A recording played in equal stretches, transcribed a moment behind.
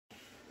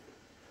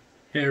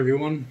Hey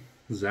everyone,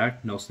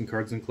 Zach, Nelson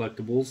Cards and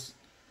Collectibles.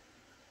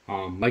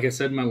 Like I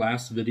said in my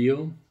last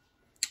video,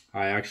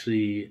 I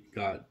actually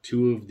got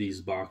two of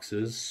these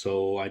boxes.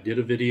 So I did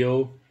a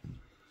video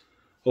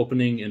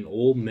opening an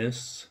Ole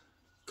Miss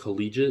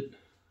Collegiate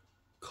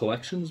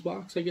Collections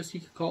box, I guess you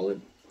could call it.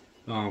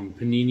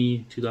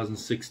 Panini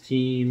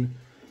 2016.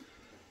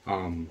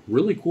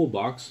 Really cool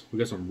box. We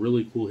got some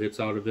really cool hits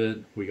out of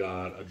it. We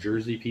got a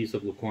jersey piece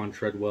of Laquan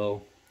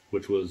Treadwell,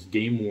 which was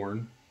game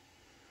worn.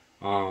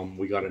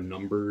 We got a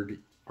numbered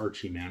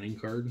Archie Manning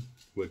card,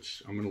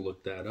 which I'm going to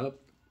look that up.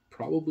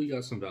 Probably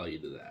got some value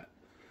to that.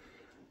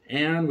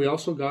 And we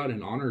also got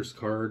an honors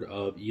card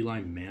of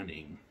Eli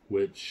Manning,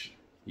 which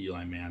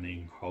Eli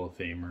Manning, Hall of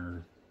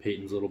Famer,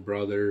 Peyton's little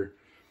brother,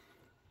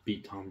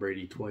 beat Tom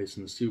Brady twice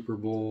in the Super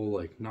Bowl.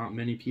 Like, not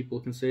many people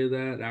can say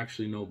that.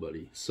 Actually,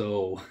 nobody.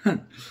 So,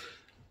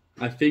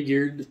 I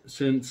figured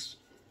since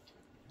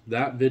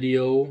that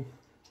video,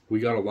 we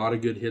got a lot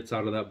of good hits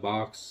out of that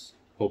box.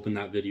 Hoping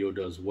that video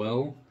does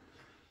well.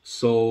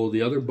 So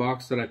the other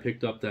box that I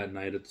picked up that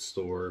night at the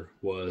store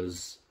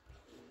was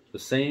the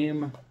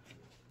same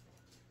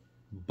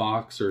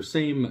box or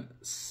same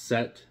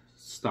set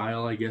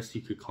style, I guess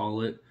you could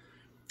call it.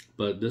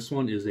 But this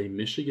one is a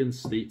Michigan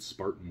State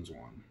Spartans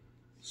one.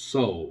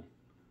 So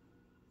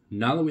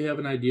now that we have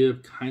an idea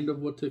of kind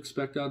of what to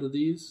expect out of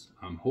these,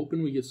 I'm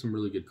hoping we get some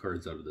really good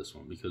cards out of this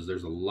one because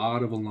there's a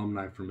lot of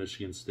alumni from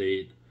Michigan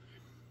State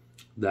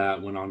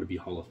that went on to be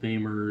Hall of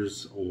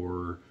Famers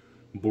or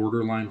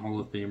borderline Hall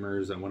of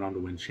Famers that went on to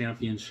win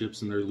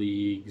championships in their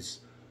leagues.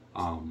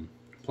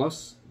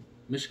 Plus,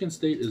 Michigan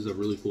State is a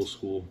really cool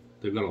school.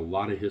 They've got a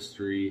lot of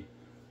history.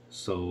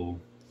 So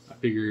I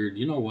figured,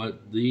 you know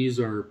what? These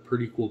are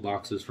pretty cool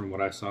boxes from what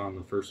I saw in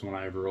the first one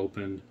I ever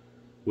opened,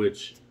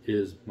 which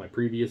is my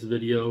previous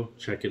video.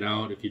 Check it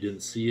out if you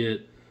didn't see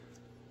it.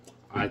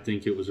 I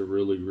think it was a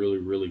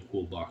really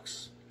cool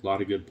box. A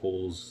lot of good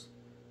pulls.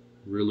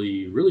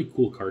 Really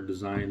cool card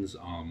designs.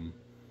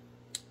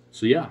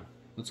 So yeah,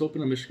 let's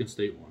open a Michigan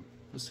State one.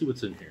 Let's see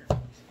what's in here.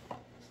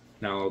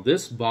 Now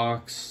this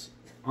box,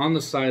 on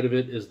the side of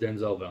it is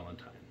Denzel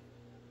Valentine.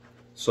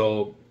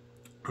 So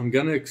I'm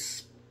gonna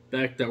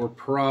expect that we're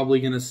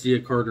probably gonna see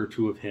a card or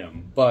two of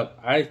him. But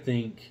I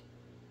think,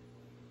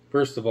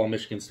 first of all,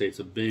 Michigan State's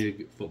a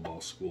big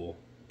football school,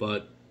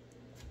 but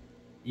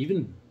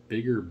even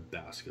bigger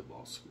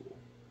basketball school.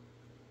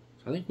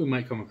 I think we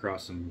might come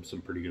across some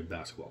pretty good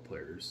basketball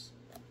players.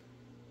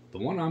 The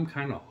one I'm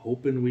kind of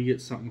hoping we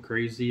get something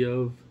crazy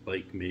of,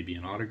 like maybe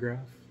an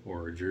autograph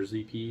or a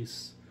jersey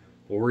piece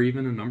or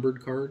even a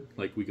numbered card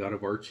like we got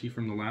of Archie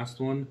from the last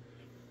one.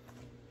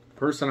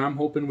 Person I'm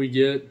hoping we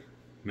get,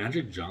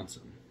 Magic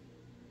Johnson.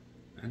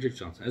 Magic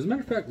Johnson. As a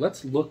matter of fact,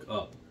 let's look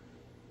up.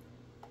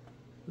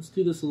 Let's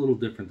do this a little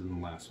different than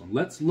the last one.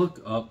 Let's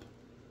look up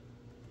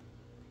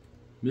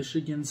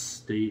Michigan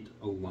State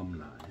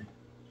alumni.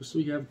 Just so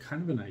we have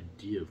kind of an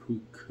idea of who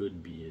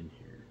could be in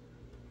here.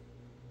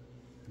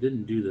 I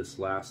didn't do this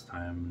last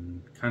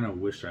time, and kind of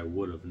wish I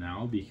would have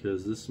now,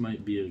 because this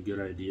might be a good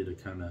idea to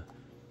kind of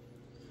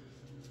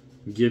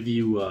give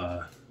you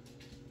an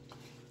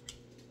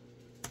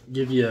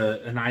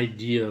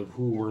idea of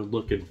who we're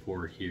looking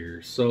for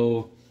here.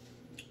 So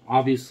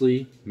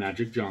obviously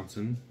Magic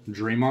Johnson,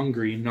 Draymond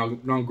Green.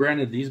 Now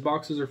granted, these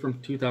boxes are from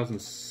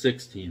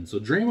 2016, so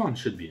Draymond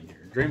should be in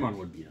here. Draymond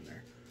would be in there.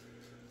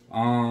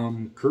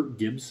 Kurt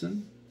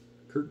Gibson.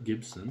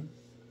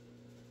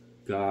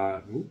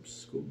 Got,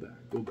 oops, go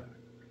back.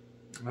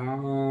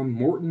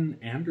 Morton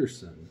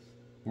Anderson.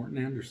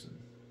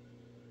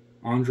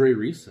 Andre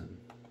Reeson.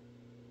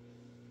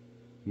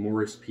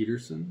 Morris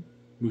Peterson.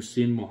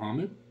 Muhsin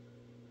Muhammad.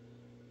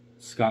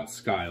 Scott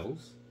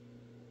Skiles.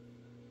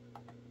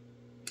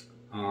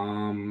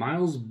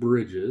 Miles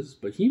Bridges,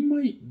 but he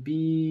might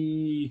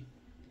be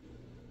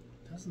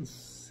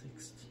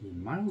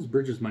 2016. Miles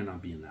Bridges might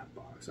not be in that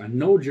box. I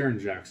know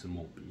Jaren Jackson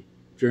won't be.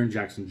 Jaren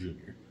Jackson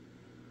Jr.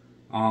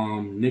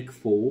 Nick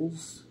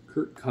Foles,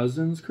 Kirk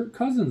Cousins. Kirk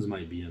Cousins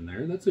might be in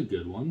there. That's a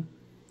good one.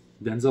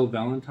 Denzel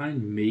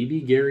Valentine,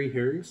 maybe Gary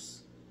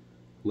Harris.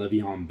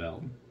 Le'Veon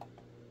Bell.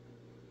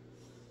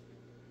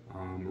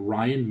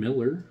 Ryan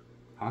Miller,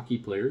 hockey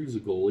player. He's a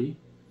goalie.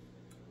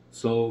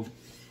 So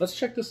let's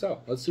check this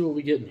out. Let's see what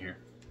we get in here.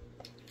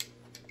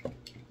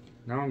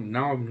 Now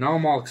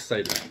I'm all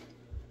excited.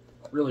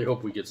 Really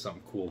hope we get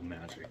something cool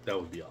Magic. That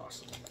would be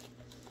awesome.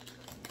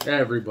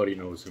 Everybody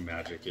knows who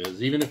Magic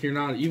is. Even if you're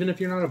not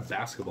a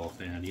basketball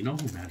fan, you know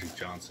who Magic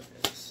Johnson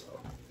is. So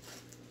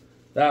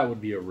that would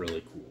be a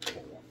really cool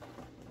pull.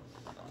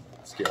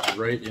 Let's get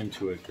right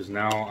into it because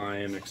now I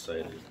am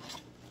excited.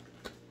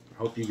 I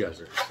hope you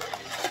guys are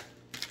excited.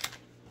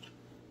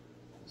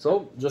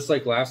 So just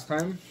like last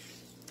time,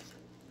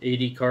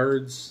 80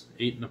 cards,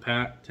 8 in a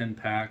pack, 10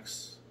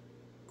 packs.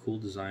 Cool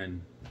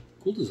design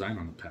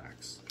on the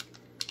packs.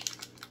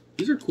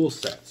 These are cool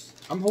sets.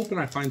 I'm hoping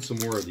I find some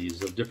more of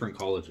these of different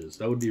colleges.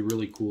 That would be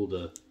really cool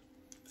to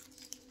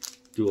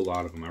do a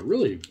lot of them. I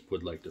really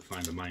would like to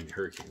find a Miami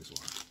Hurricanes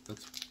one.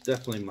 That's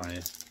definitely my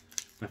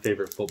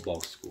favorite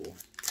football school.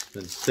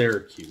 Then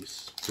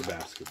Syracuse for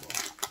basketball.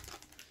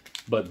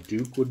 But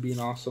Duke would be an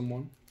awesome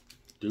one.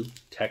 Duke,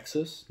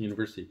 Texas,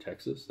 University of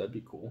Texas. That'd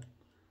be cool.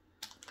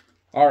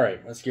 All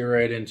right, let's get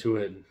right into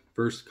it.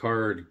 First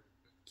card,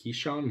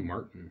 Keyshawn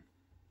Martin.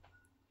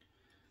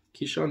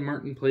 Keyshawn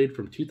Martin played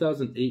from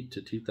 2008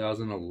 to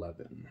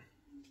 2011.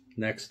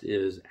 Next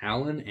is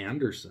Allen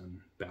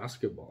Anderson,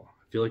 basketball.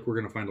 I feel like we're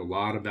going to find a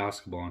lot of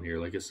basketball in here.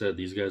 Like I said,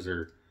 these guys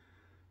are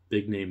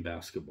big name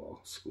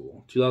basketball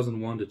school.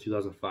 2001 to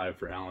 2005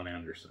 for Allen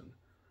Anderson.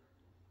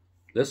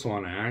 This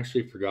one I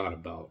actually forgot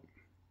about.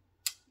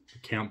 I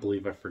can't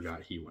believe I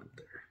forgot he went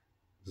there.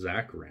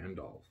 Zach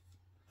Randolph.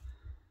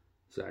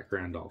 Zach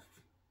Randolph,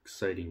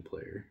 exciting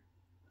player.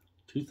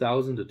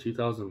 2000 to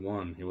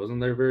 2001. He wasn't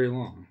there very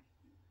long.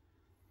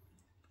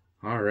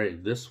 All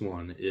right, this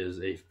one is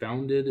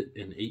founded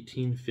in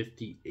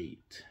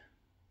 1858.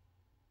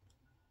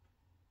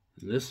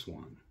 This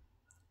one,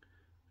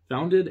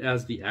 founded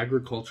as the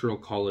Agricultural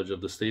College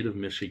of the State of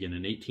Michigan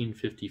in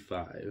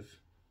 1855.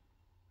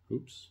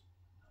 Oops.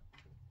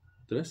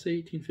 Did I say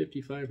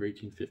 1855 or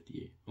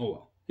 1858? Oh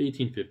well,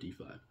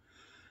 1855.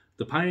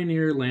 The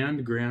Pioneer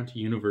Land Grant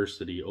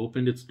University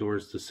opened its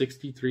doors to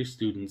 63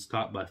 students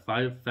taught by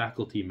 5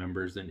 faculty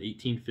members in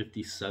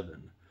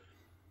 1857.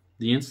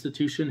 The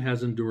institution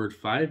has endured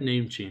 5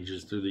 name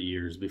changes through the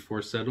years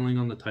before settling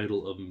on the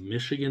title of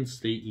Michigan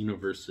State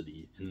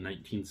University in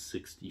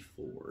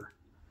 1964.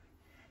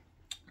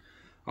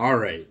 All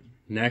right,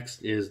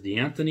 next is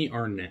DeAnthony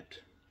Arnett.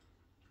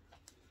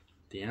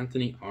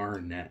 DeAnthony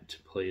Arnett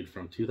played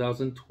from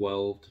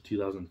 2012 to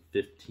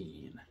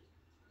 2015.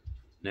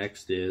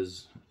 Next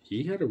is,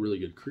 he had a really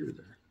good career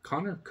there,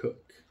 Connor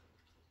Cook.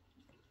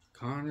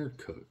 Connor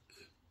Cook,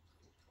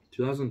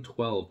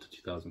 2012 to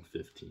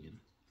 2015.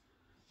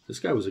 This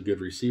guy was a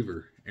good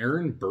receiver.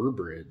 Aaron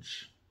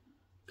Burbridge.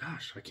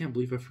 Gosh, I can't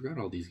believe I forgot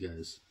all these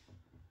guys.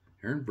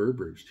 Aaron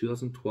Burbridge,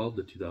 2012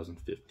 to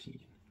 2015.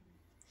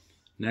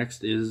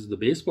 Next is the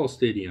baseball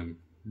stadium.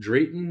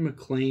 Drayton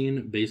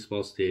McLean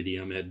Baseball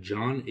Stadium at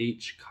John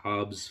H.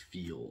 Cobbs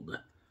Field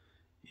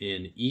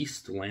in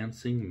East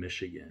Lansing,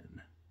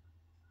 Michigan.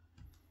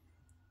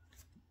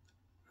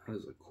 That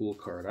is a cool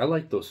card. I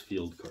like those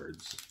field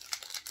cards.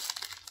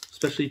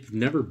 Especially if you've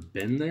never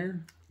been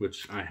there,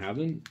 which I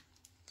haven't.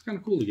 It's kind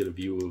of cool to get a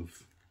view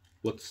of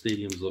what the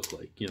stadiums look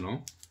like, you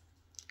know?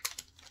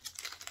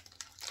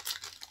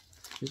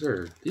 These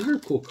are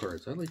cool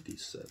cards. I like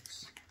these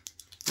sets.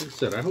 Like I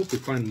said, I hope we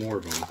find more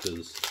of them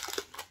because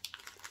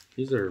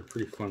these are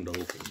pretty fun to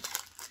open.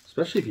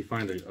 Especially if you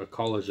find a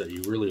college that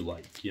you really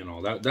like, you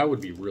know, that would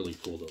be really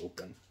cool to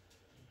open.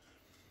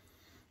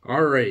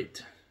 All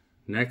right.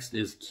 Next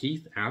is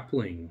Keith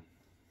Appling.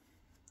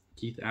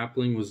 Keith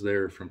Appling was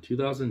there from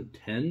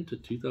 2010 to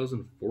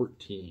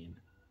 2014.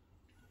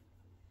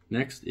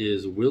 Next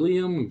is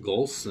William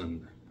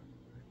Golson.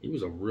 He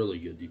was a really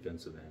good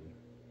defensive end.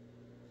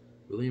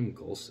 William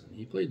Golson.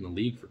 He played in the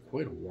league for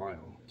quite a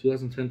while.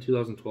 2010,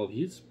 2012.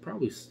 He's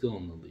probably still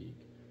in the league.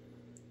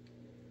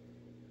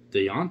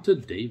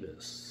 Deonta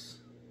Davis.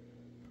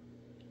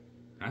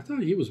 I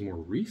thought he was more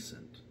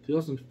recent.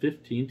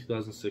 2015,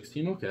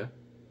 2016. Okay.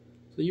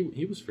 So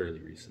he was fairly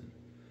recent.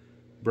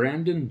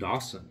 Brandon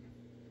Dawson.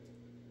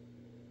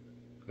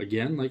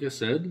 Again, like I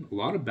said, a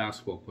lot of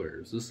basketball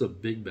players. This is a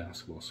big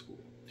basketball school.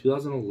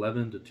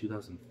 2011 to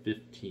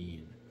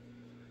 2015.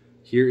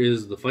 Here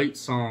is the Fight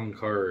Song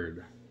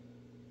card.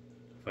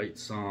 Fight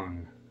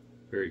Song.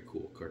 Very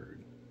cool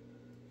card.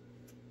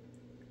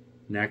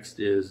 Next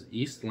is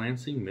East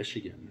Lansing,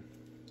 Michigan.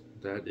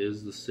 That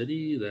is the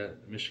city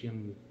that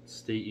Michigan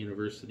State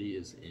University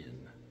is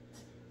in.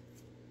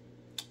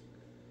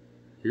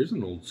 Here's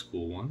an old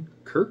school one.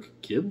 Kirk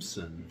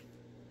Gibson.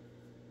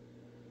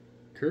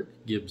 Kirk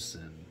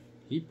Gibson.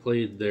 He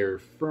played there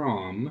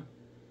from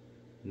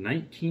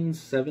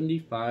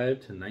 1975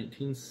 to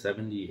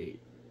 1978.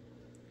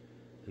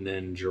 And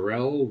then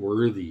Jarrell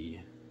Worthy.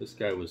 This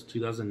guy was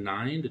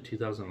 2009 to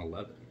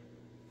 2011.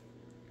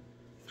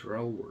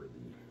 Jarrell Worthy.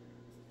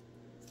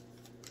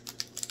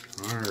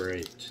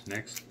 Alright,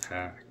 next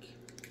pack.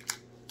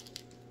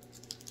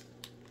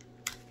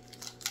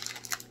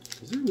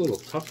 These are a little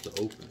tough to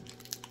open.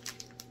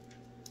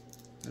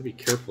 Gotta be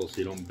careful so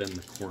you don't bend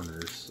the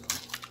corners. So.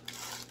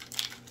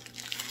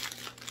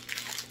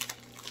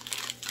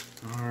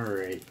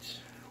 Alright,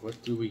 what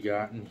do we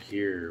got in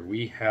here?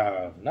 We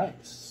have,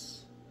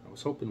 nice. I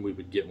was hoping we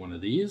would get one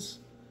of these.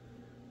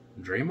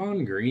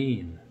 Draymond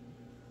Green.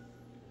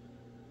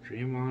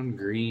 Draymond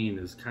Green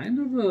is kind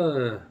of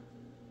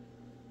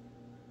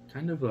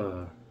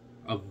a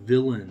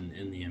villain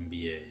in the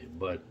NBA,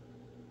 but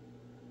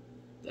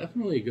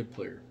definitely a good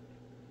player.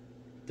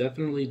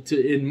 Definitely,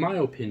 in my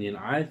opinion,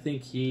 I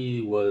think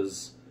he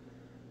was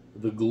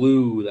the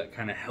glue that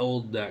kind of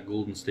held that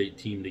Golden State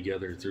team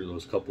together through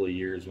those couple of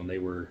years when they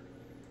were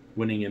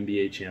winning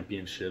NBA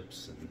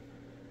championships. And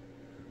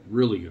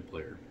really good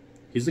player.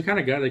 He's the kind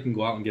of guy that can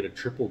go out and get a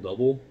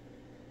triple-double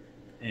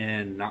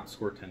and not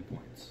score 10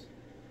 points,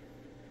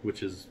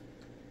 which is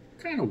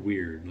kind of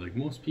weird. Like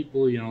most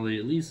people, you know, they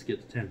at least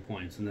get to 10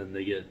 points and then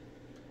they get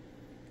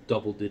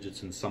double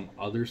digits in some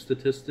other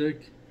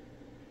statistic.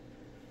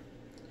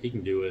 he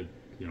can do it,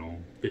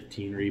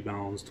 15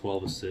 rebounds,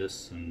 12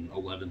 assists, and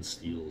 11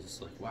 steals.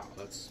 It's like, wow,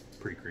 that's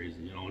pretty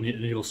crazy, and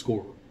he'll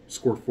score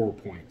 4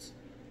 points.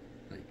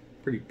 Like,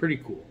 pretty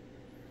cool.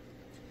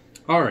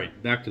 All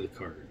right, back to the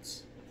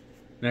cards.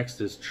 Next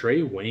is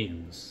Trey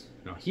Waynes.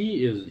 Now,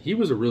 he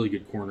was a really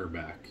good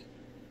cornerback.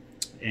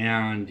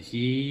 And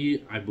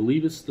I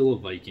believe, is still a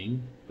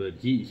Viking, but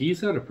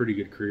he's had a pretty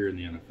good career in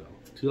the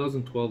NFL,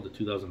 2012 to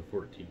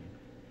 2014.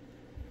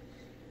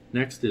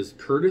 Next is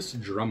Curtis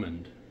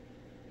Drummond.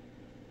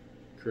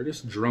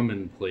 Curtis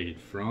Drummond played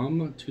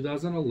from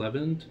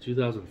 2011 to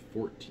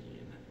 2014.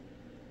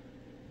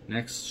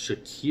 Next,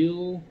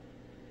 Shaquille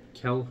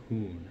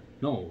Calhoun.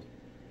 No,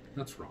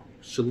 that's wrong.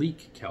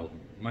 Shalik Calhoun.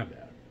 My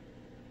bad.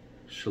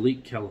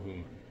 Shalik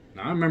Calhoun.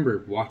 Now, I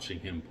remember watching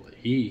him play.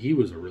 He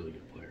was a really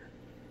good player.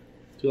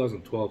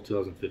 2012,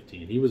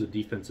 2015. He was a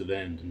defensive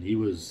end, and he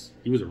was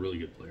a really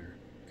good player.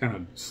 Kind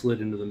of slid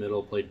into the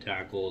middle, played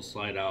tackle,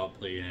 slide out,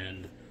 play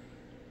end.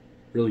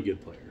 Really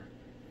good player.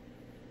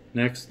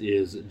 Next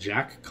is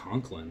Jack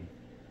Conklin.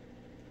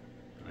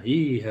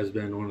 He has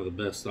been one of the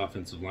best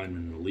offensive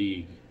linemen in the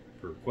league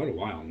for quite a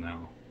while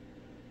now.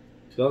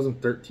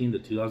 2013 to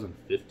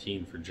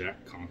 2015 for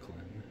Jack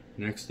Conklin.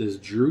 Next is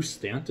Drew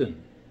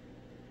Stanton.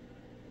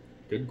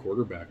 Good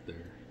quarterback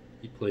there.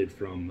 He played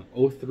from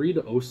 03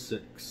 to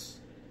 06.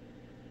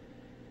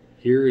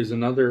 Here is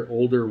another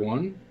older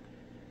one.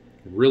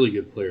 Really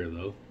good player,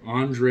 though.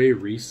 Andre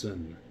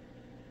Reeson.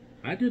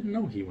 I didn't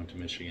know he went to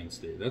Michigan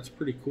State. That's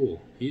pretty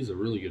cool. He's a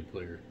really good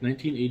player.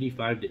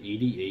 1985 to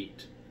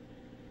 88.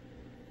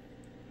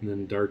 And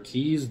then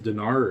Darqueze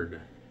Dennard.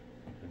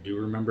 I do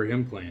remember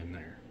him playing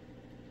there.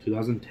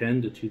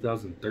 2010 to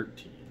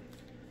 2013.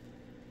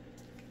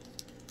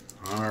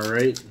 All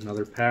right,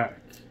 another pack.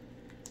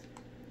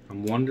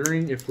 I'm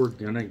wondering if we're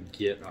going to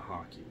get a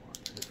hockey one.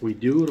 If we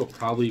do, it'll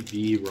probably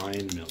be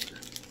Ryan Miller.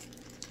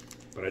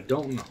 But I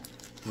don't know.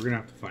 We're going to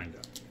have to find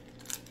out.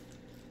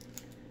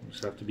 We'll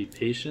just have to be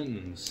patient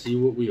and see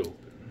what we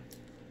open.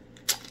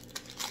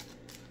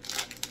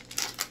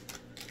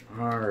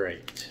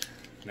 Alright.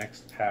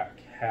 Next pack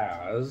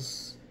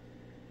has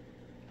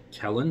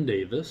Kellen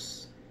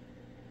Davis.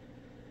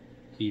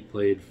 He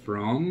played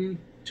from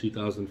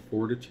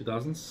 2004 to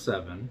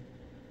 2007.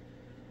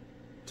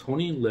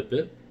 Tony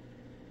Lippett.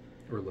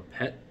 Or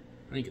Lippett.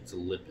 I think it's a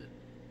Lippett.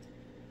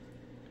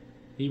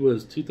 He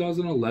was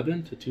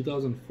 2011 to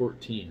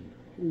 2014.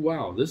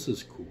 Wow, this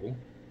is cool.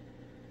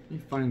 Let me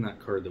find that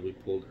card that we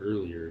pulled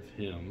earlier of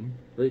him.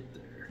 Right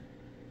there.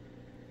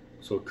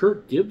 So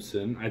Kirk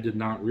Gibson, I did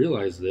not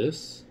realize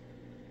this.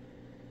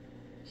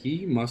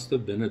 He must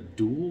have been a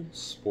dual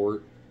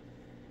sport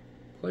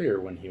player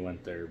when he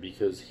went there.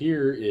 Because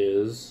here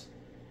is...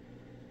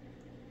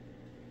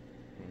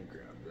 Let me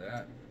grab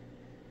that.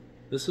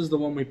 This is the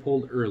one we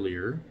pulled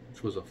earlier,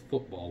 which was a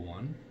football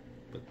one.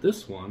 But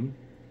this one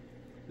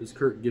is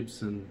Kirk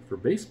Gibson for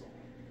baseball.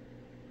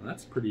 Now,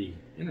 that's pretty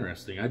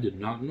interesting. I did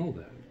not know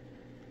that.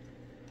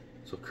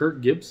 So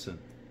Kirk Gibson,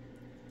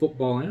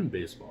 football and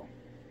baseball.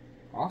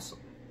 Awesome.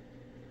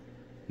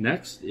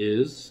 Next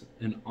is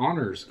an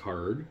honors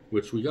card,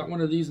 which we got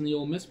one of these in the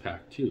Ole Miss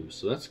pack too,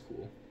 so that's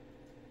cool.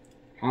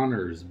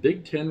 Honors,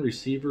 Big Ten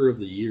Receiver of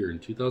the Year in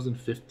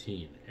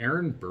 2015,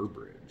 Aaron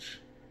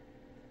Burbridge.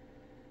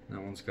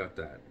 That one's got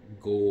that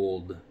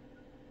gold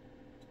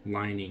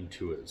lining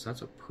to it. So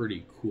that's a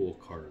pretty cool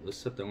card. Let's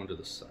set that one to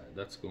the side.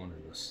 That's going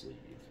in the sleeve.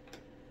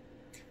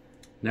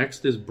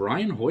 Next is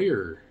Brian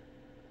Hoyer.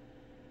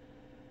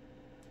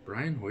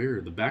 Brian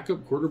Hoyer, the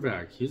backup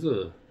quarterback. He's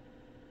a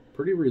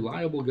pretty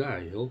reliable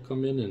guy. He'll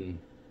come in and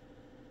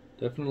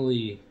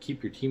definitely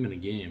keep your team in a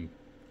game.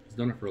 He's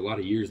done it for a lot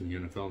of years in the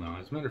NFL now.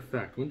 As a matter of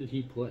fact, when did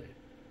he play?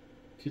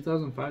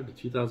 2005 to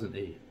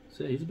 2008.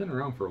 So he's been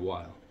around for a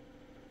while.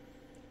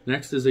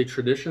 Next is a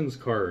Traditions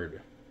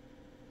card.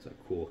 It's a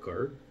cool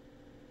card.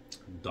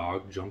 A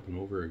dog jumping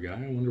over a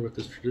guy. I wonder what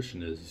this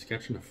tradition is. He's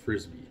catching a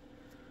frisbee.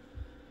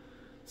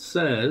 It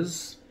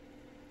says,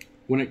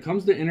 when it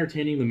comes to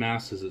entertaining the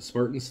masses at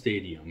Spartan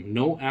Stadium,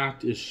 no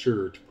act is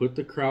sure to put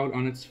the crowd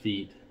on its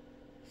feet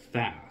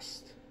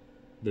fast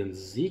than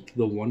Zeke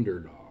the Wonder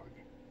Dog.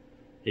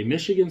 A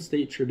Michigan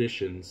State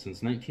tradition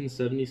since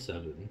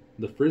 1977,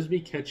 the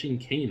frisbee catching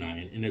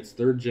canine in its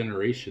third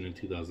generation in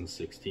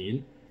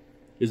 2016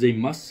 is a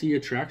must-see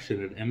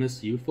attraction at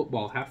MSU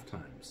football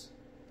halftimes.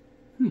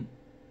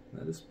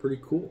 That is pretty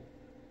cool.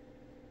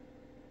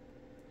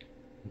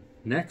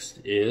 Next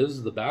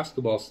is the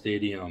basketball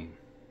stadium.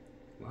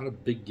 A lot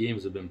of big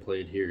games have been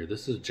played here.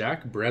 This is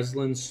Jack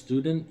Breslin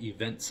Student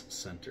Events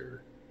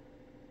Center.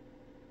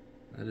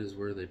 That is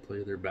where they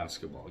play their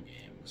basketball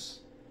games.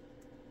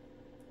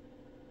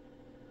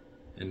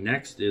 And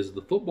next is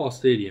the football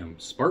stadium,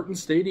 Spartan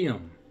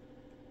Stadium.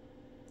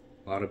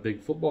 A lot of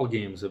big football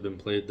games have been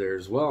played there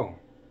as well.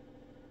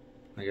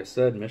 Like I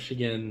said,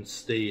 Michigan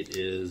State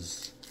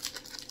is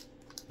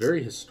a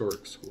very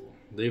historic school.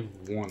 They've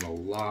won a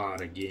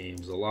lot of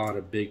games, a lot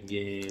of big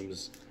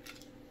games.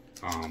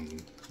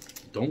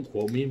 Don't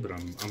quote me, but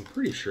I'm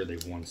pretty sure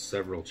they've won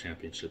several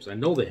championships. I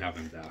know they have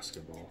in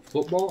basketball.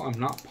 Football, I'm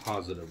not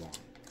positive on.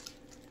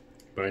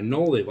 But I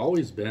know they've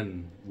always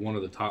been one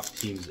of the top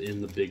teams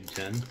in the Big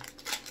Ten.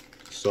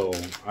 So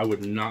I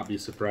would not be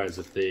surprised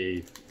if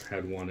they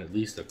had won at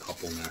least a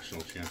couple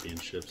national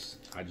championships.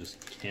 I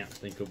just can't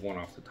think of one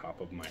off the top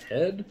of my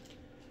head.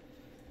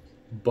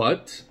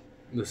 But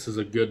this is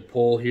a good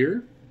poll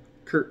here.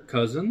 Kirk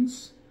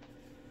Cousins.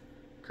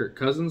 Kirk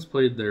Cousins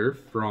played there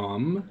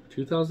from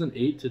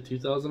 2008 to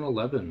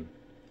 2011.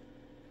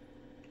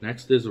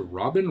 Next is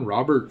Robin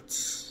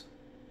Roberts.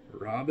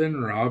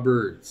 Robin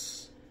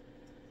Roberts.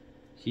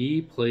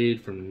 He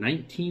played from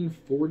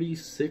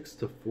 1946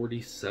 to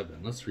 47.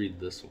 Let's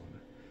read this one.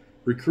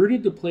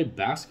 Recruited to play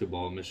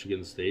basketball at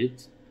Michigan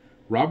State,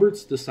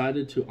 Roberts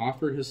decided to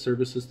offer his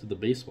services to the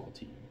baseball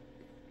team.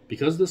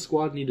 Because the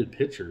squad needed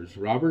pitchers,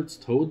 Roberts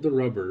towed the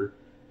rubber,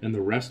 and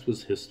the rest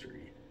was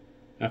history.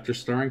 After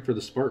starring for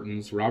the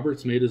Spartans,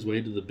 Roberts made his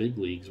way to the big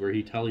leagues, where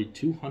he tallied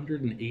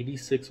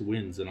 286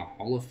 wins in a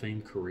Hall of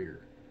Fame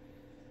career.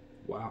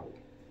 Wow.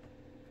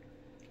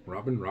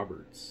 Robin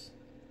Roberts.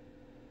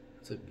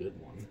 That's a good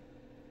one.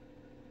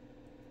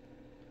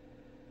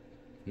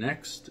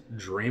 Next,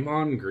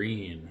 Draymond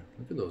Green.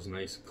 Look at those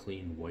nice,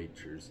 clean white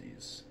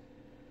jerseys.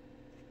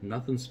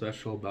 Nothing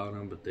special about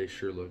them, but they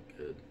sure look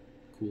good.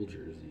 Cool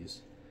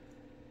jerseys.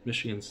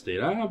 Michigan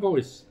State. I've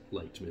always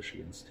liked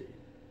Michigan State.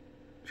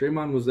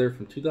 Draymond was there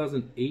from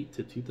 2008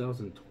 to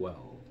 2012.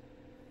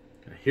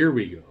 Now, here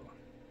we go.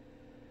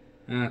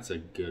 That's a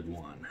good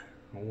one.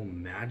 Oh,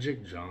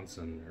 Magic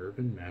Johnson.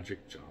 Irvin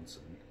Magic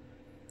Johnson.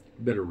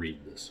 Better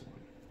read this one.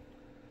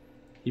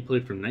 He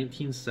played from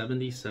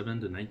 1977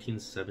 to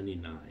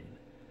 1979.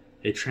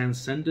 A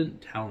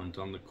transcendent talent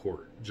on the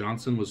court,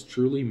 Johnson was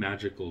truly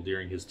magical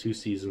during his 2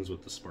 seasons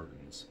with the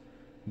Spartans.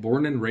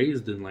 Born and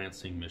raised in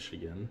Lansing,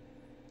 Michigan,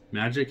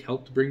 Magic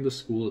helped bring the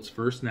school its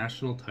first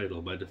national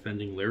title by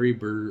defeating Larry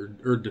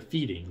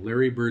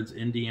Bird's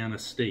Indiana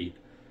State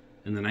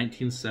in the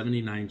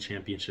 1979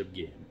 championship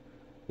game,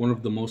 one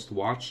of the most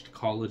watched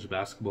college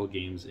basketball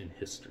games in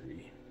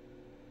history.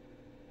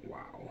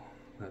 Wow.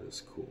 That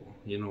is cool.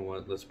 You know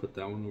what? Let's put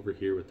that one over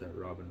here with that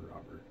Robin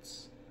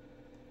Roberts.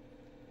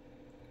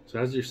 So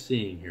as you're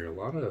seeing here, a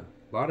lot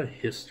of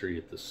history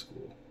at this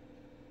school.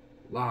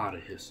 A lot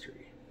of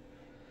history.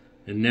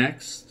 And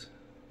next,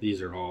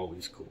 these are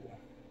always cool.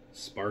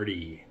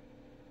 Sparty.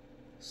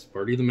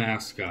 Sparty the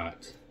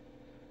mascot.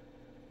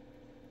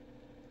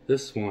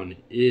 This one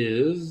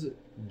is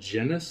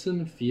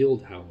Jennison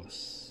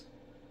Fieldhouse.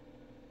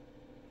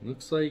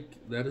 Looks like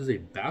that is a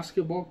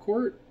basketball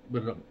court,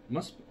 but it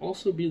must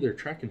also be their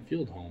track and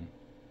field home.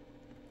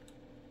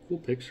 Cool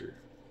picture.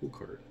 Cool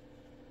card.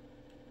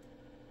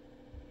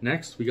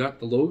 Next, we got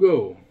the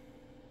logo.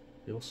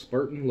 The old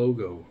Spartan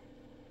logo.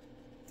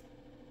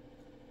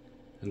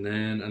 And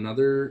then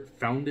another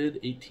founded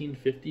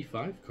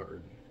 1855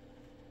 card.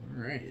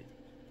 Alright.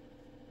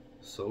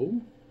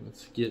 So,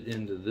 let's get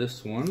into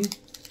this one.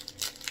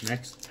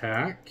 Next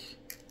pack.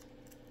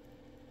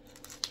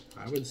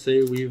 I would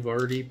say we've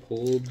already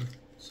pulled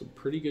some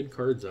pretty good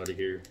cards out of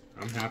here.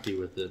 I'm happy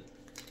with it.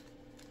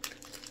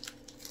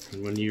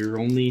 And when you're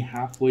only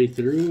halfway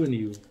through and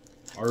you've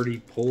already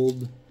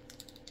pulled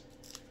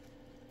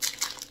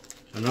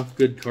enough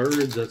good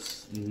cards,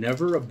 that's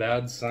never a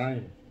bad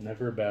sign.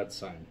 Never a bad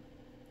sign.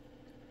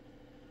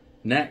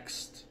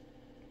 Next,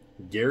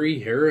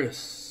 Gary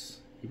Harris.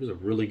 He was a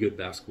really good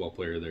basketball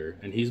player there,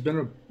 and he's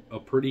been a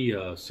pretty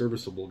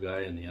serviceable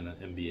guy in the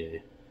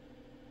NBA.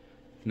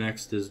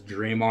 Next is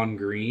Draymond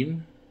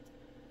Green.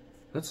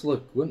 Let's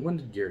look. When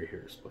did Gary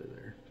Harris play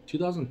there?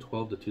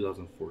 2012 to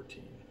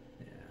 2014.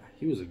 Yeah,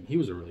 he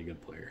was a really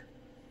good player.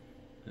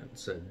 And it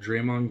said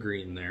Draymond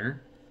Green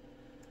there.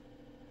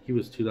 He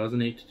was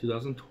 2008 to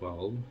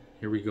 2012.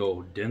 Here we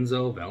go.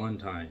 Denzel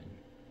Valentine.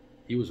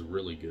 He was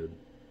really good.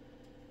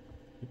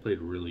 He played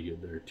really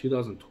good there.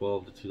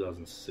 2012 to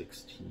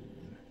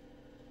 2016.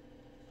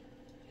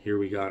 Here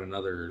we got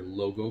another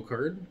logo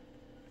card.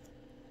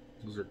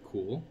 Those are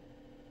cool.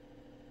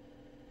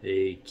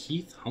 A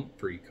Keith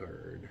Humphrey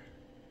card.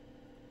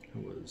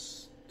 It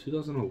was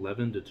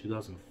 2011 to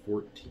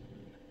 2014.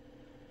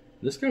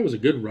 This guy was a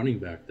good running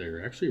back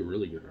there. Actually a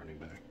really good running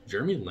back.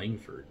 Jeremy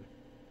Langford.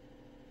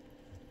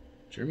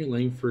 Jeremy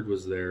Langford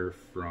was there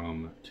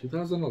from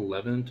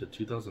 2011 to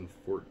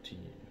 2014.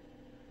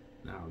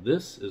 Now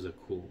this is a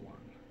cool one.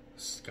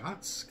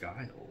 Scott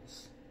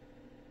Skiles.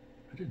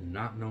 I did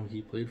not know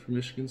he played for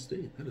Michigan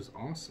State. That is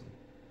awesome.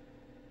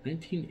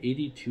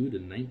 1982 to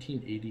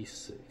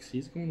 1986.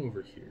 He's going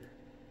over here.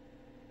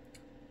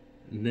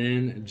 And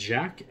then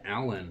Jack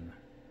Allen.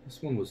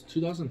 This one was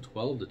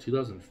 2012 to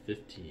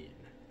 2015.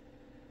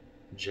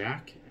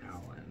 Jack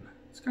Allen.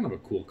 It's kind of a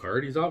cool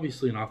card. He's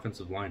obviously an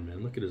offensive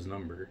lineman. Look at his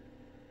number.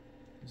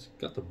 He's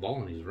got the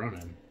ball and he's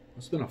running.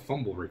 Must have been a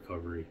fumble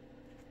recovery.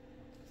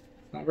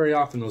 Not very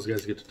often those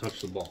guys get to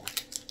touch the ball.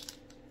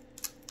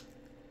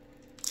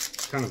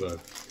 Kind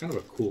of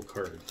a cool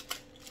card.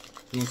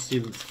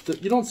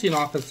 You don't see an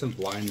offensive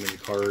lineman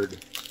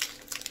card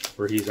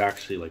where he's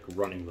actually like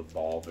running the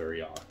ball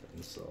very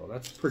often, so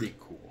that's pretty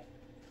cool.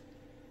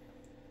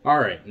 All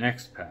right,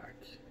 next pack.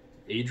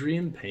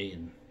 Adrian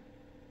Payne.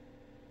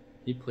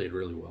 He played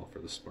really well for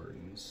the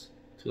Spartans.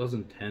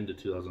 2010 to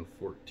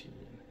 2014.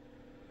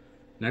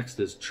 Next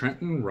is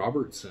Trenton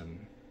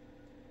Robinson.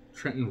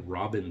 Trenton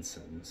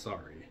Robinson.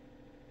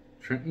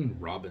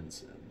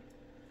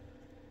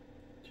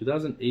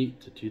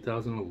 2008 to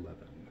 2011.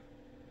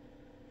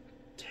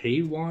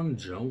 Taywan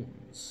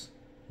Jones.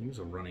 He was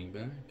a running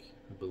back.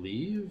 I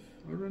believe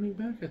a running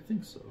back? I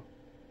think so.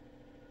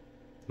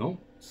 No,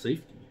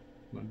 safety.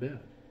 My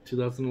bad.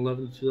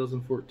 2011 to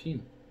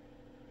 2014.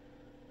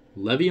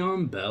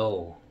 Le'Veon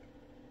Bell.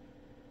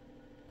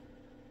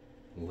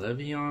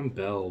 Le'Veon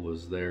Bell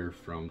was there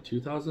from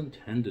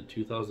 2010 to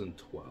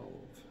 2012,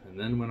 and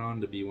then went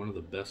on to be one of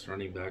the best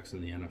running backs in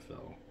the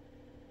NFL.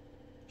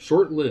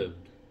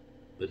 Short-lived,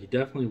 but he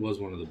definitely was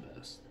one of the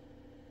best.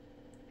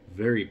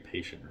 Very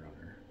patient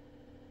runner.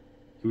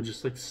 He would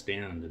just like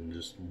stand and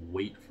just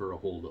wait for a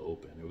hole to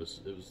open.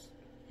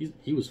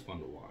 He was fun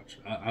to watch.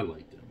 I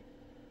liked him.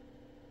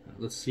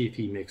 Let's see if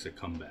he makes a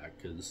comeback,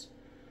 because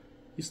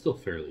he's still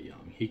fairly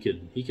young. He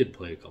could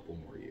play a couple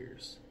more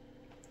years.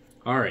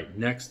 All right,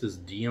 next is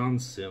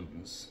Deion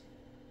Sims.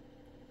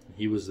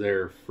 He was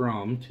there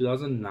from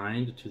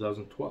 2009 to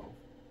 2012.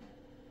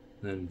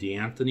 Then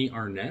DeAnthony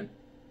Arnett.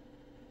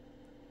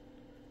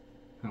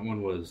 That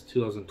one was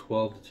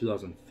 2012 to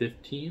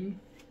 2015.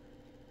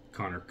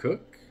 Connor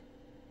Cook.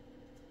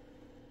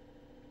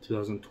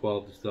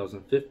 2012 to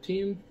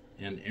 2015.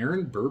 And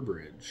Aaron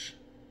Burbridge.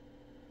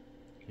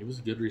 He was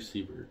a good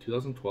receiver.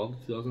 2012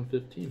 to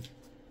 2015.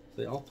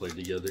 They all played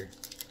together.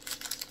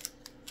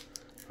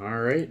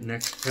 Alright,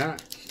 next pack.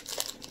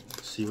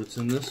 Let's see what's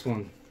in this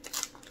one.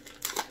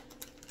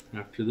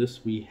 After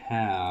this, we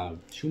have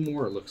two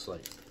more, it looks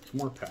like. Two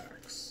more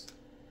packs.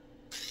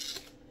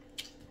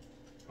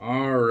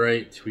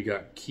 Alright, we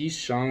got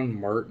Keyshawn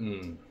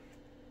Martin.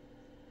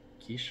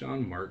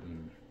 Keyshawn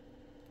Martin.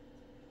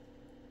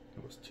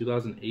 That was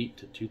 2008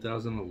 to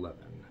 2011.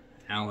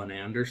 Allen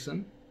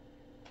Anderson.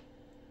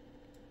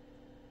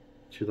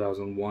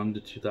 2001 to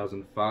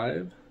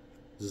 2005.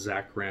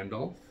 Zach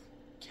Randolph.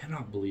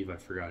 Cannot believe I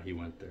forgot he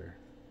went there.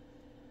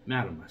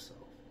 Mad at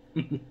myself.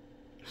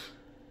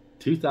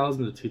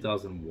 2000 to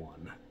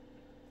 2001.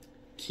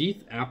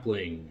 Keith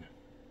Appling.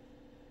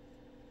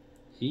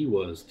 He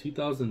was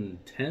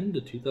 2010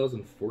 to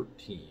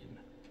 2014.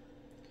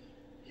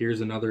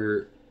 Here's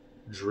another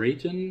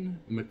Drayton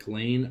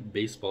McLean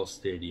Baseball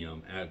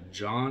Stadium at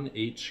John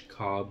H.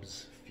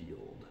 Cobb's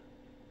Field.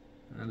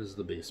 That is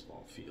the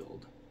baseball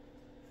field.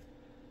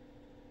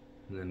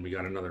 And then we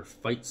got another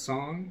fight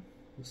song.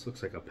 This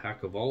looks like a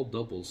pack of all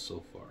doubles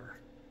so far.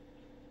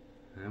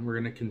 And we're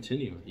going to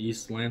continue.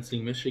 East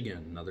Lansing,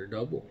 Michigan. Another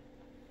double.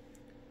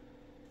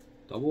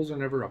 Doubles are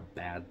never a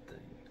bad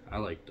thing. I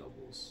like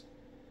doubles.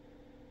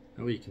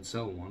 That way you can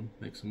sell one,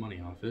 make some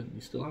money off it, and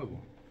you still have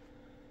one.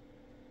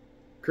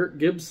 Kirk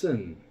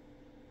Gibson.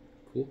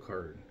 Cool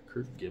card.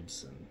 Kirk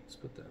Gibson. Let's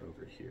put that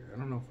over here. I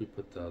don't know if we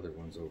put the other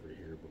ones over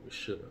here, but we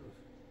should have.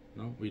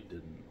 No, we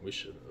didn't. We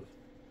should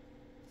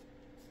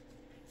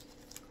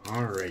have.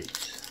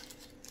 Alright.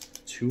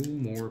 Two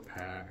more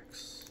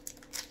packs.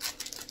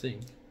 I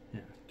think.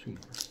 Yeah, two more.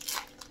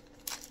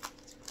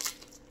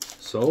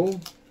 So,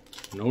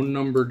 no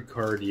numbered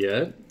card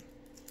yet.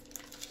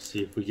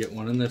 See if we get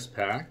one in this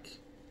pack.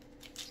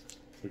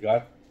 We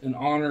got an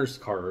honors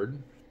card.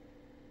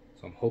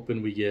 So I'm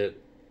hoping we get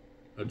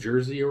a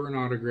jersey or an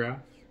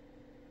autograph.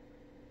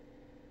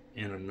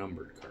 And a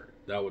numbered card.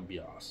 That would be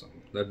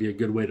awesome. That'd be a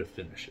good way to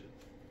finish it.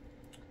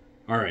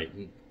 Alright,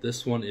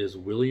 this one is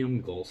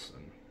William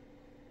Golson.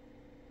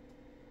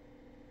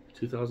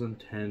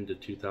 2010 to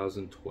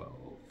 2012.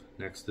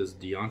 Next is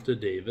Deonta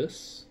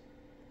Davis.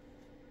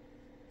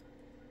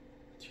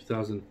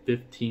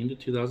 2015 to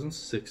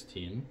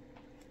 2016.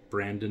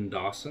 Brandon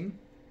Dawson.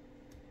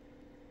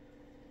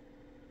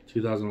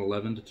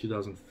 2011 to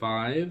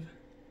 2005.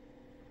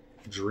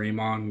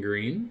 Draymond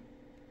Green.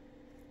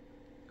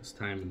 This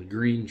time in the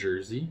green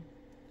jersey.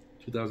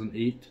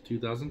 2008 to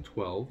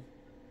 2012.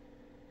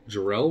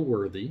 Jarrell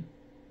Worthy.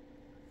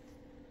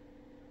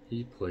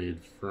 He played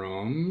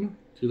from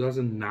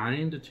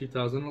 2009 to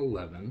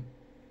 2011.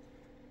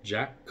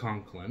 Jack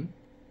Conklin.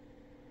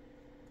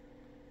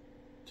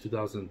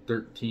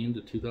 2013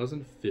 to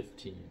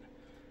 2015.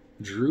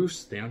 Drew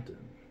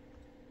Stanton.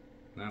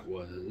 That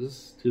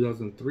was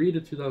 2003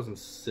 to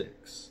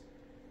 2006.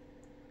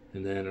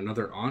 And then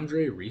another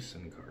Andre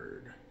Reeson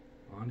card.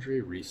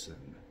 Andre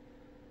Reeson.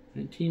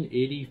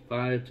 1985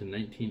 to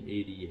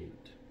 1988.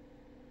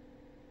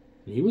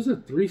 And he was a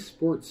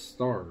three-sport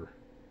star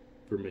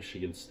for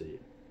Michigan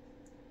State.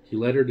 He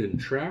lettered in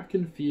track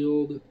and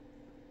field,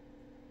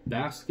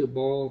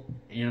 basketball,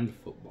 and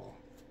football.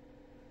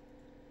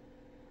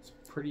 It's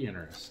pretty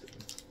interesting.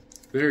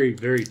 Very,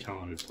 very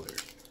talented player.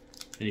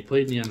 And he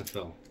played in the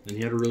NFL. And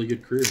he had a really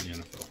good career in the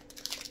NFL.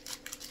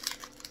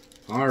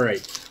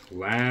 Alright,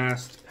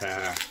 last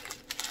pack.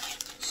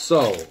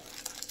 So,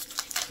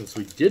 since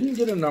we didn't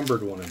get a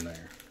numbered one in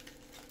there,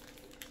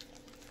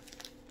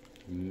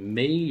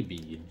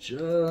 maybe,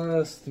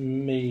 just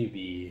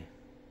maybe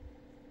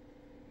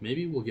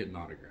we'll get an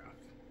autograph.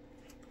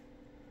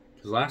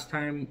 Because last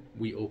time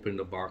we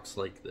opened a box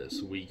like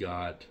this, we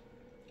got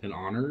an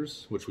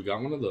honors, which we got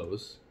one of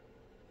those.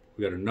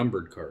 We got a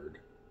numbered card.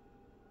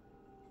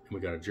 And we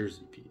got a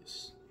jersey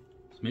piece.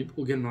 So maybe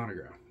we'll get an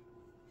autograph.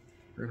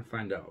 We're going to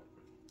find out.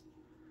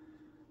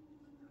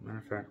 Matter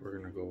of fact, we're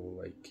going to go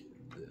like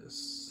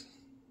this.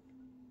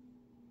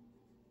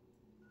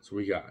 So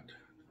we got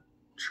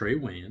Trey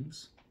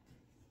Wayans,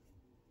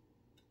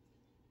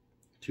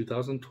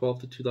 2012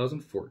 to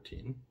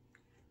 2014.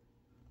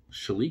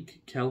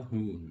 Shalik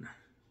Calhoun,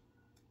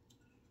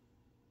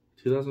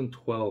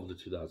 2012 to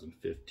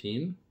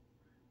 2015.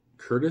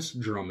 Curtis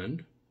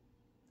Drummond,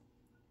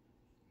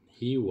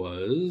 he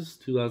was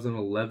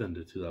 2011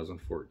 to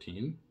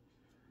 2014.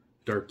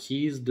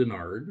 Darqueze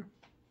Dennard,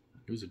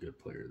 he was a good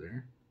player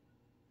there,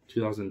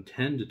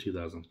 2010 to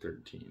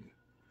 2013.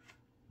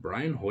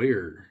 Brian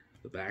Hoyer,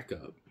 the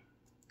backup,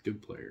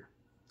 good player,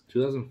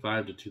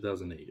 2005 to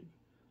 2008.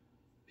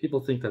 People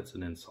think that's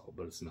an insult,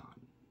 but it's not.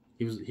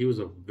 He was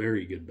a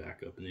very good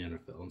backup in the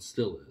NFL and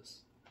still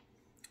is.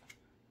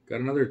 Got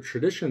another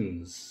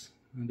traditions.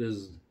 That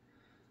is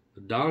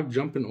the dog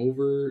jumping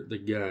over the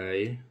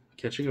guy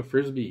catching a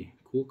frisbee.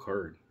 Cool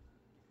card.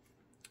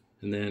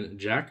 And then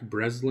Jack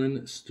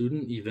Breslin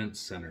Student Event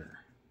Center.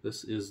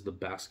 This is the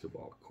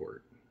basketball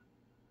court.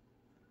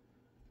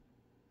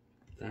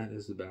 That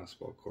is the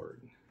basketball court.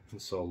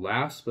 And so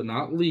last but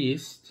not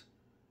least,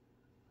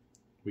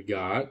 we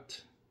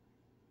got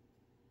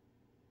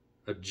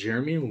a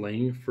Jeremy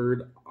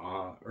Langford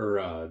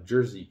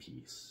jersey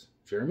piece.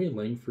 Jeremy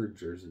Langford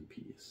jersey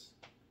piece.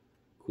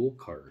 Cool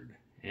card.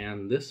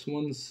 And this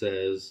one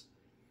says,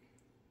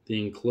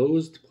 the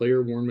enclosed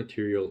player-worn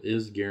material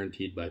is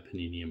guaranteed by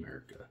Panini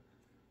America.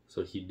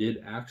 So he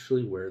did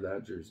actually wear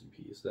that jersey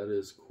piece. That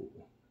is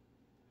cool.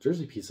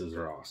 Jersey pieces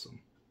are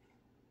awesome.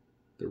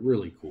 They're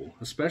really cool.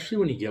 Especially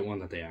when you get one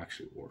that they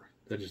actually wore.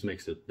 That just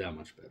makes it that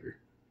much better.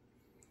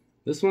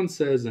 This one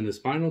says, in his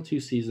final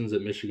 2 seasons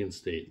at Michigan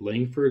State,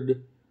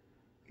 Langford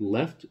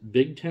left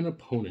Big Ten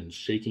opponents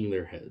shaking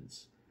their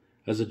heads.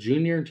 As a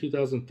junior in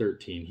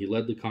 2013, he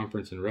led the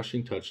conference in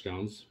rushing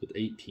touchdowns with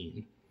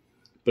 18,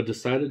 but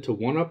decided to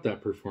one-up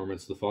that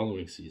performance the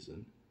following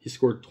season. He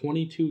scored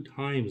 22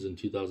 times in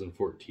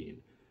 2014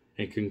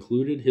 and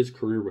concluded his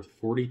career with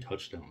 40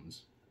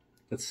 touchdowns.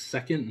 That's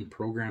second in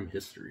program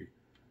history.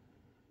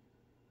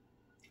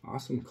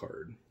 Awesome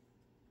card.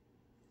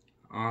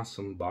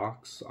 Awesome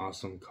box,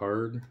 awesome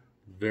card.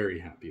 Very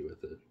happy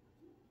with it.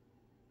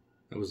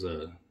 That was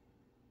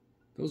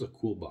a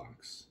cool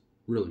box.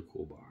 Really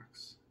cool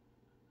box.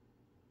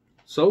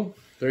 So,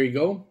 there you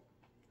go.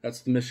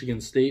 That's the Michigan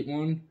State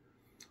one.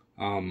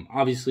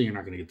 Obviously, you're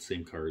not going to get the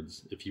same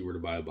cards if you were to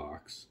buy a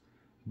box.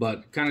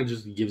 But kind of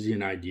just gives you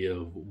an idea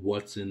of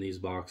what's in these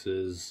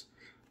boxes,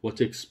 what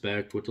to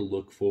expect, what to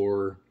look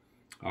for.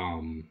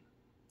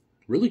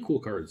 Really cool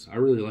cards. I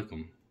really like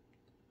them.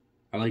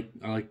 I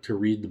like to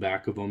read the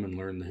back of them and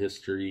learn the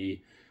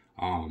history.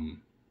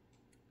 You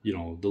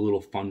know, the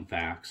little fun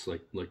facts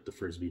like the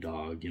frisbee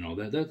dog. You know,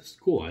 that's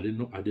cool. I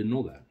didn't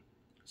know that.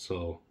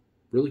 So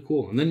really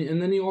cool. And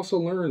then you also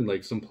learn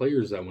like some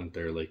players that went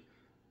there. Like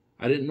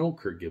I didn't know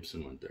Kirk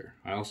Gibson went there.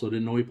 I also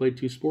didn't know he played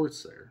 2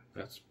 sports there.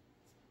 That's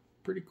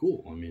pretty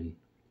cool. I mean,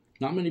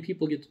 not many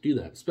people get to do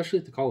that, especially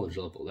at the college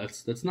level.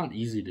 That's not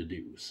easy to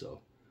do. So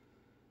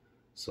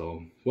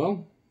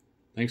well.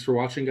 Thanks for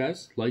watching,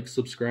 guys. Like,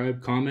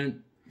 subscribe,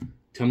 comment.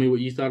 Tell me what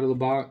you thought of the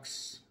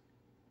box.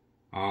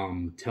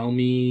 Tell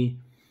me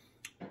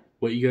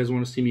what you guys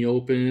want to see me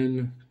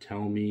open.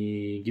 Give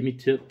me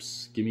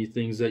tips. Give me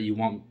things that you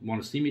want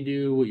to see me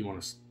do, what you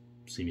want to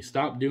see me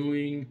stop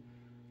doing.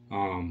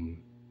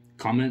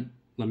 Comment.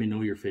 Let me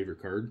know your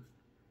favorite card.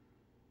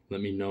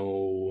 Let me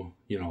know,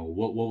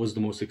 what was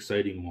the most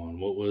exciting one?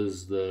 What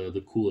was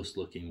the coolest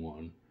looking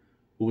one?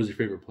 What was your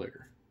favorite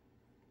player?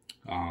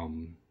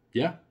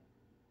 Yeah.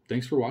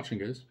 Thanks for watching,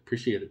 guys.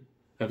 Appreciate it.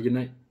 Have a good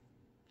night.